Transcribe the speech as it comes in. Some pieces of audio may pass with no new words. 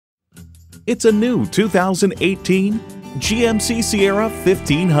It's a new 2018 GMC Sierra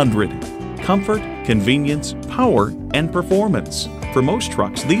 1500. Comfort, convenience, power, and performance. For most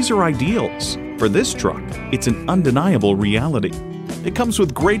trucks, these are ideals. For this truck, it's an undeniable reality. It comes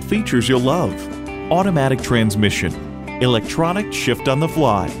with great features you'll love. Automatic transmission, electronic shift on the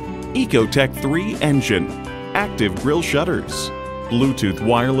fly, Ecotec 3 engine, active grille shutters, Bluetooth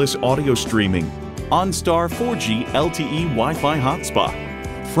wireless audio streaming, OnStar 4G LTE Wi-Fi hotspot,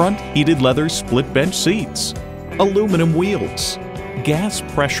 front heated leather split bench seats, aluminum wheels, gas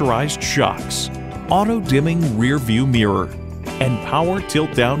pressurized shocks, auto dimming rear view mirror, and power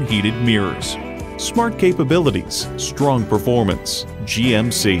tilt down heated mirrors. Smart capabilities, strong performance,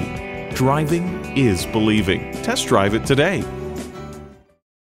 GMC. Driving is believing. Test drive it today.